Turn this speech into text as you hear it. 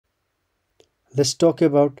Let's talk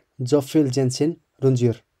about Zaufek Jansen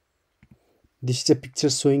Rongeur. This is a picture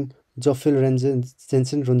showing Zaufek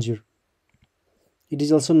Jansen Rongeur. It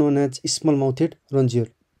is also known as small-mouthed rongeur.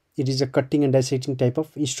 It is a cutting and dissecting type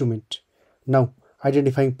of instrument. Now,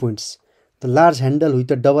 identifying points. The large handle with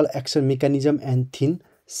a double action mechanism and thin,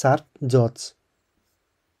 sharp jaws.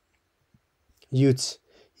 Use.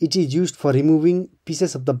 It is used for removing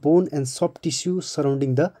pieces of the bone and soft tissue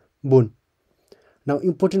surrounding the bone. Now,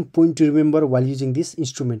 important point to remember while using this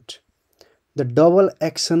instrument. The double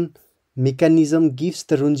action mechanism gives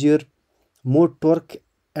the rongeur more torque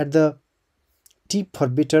at the tip for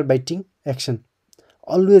better biting action.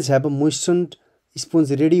 Always have a moistened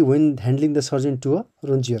sponge ready when handling the surgeon to a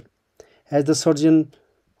rongeur. As the surgeon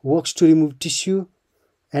works to remove tissue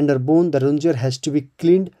and bone, the rongeur has to be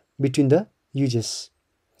cleaned between the uses.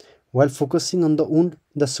 While focusing on the wound,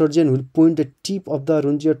 the surgeon will point the tip of the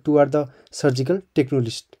rongeur toward the surgical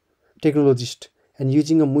technologist, and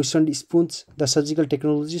using a moistened sponge, the surgical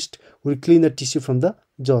technologist will clean the tissue from the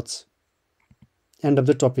jaws. End of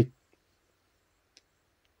the topic.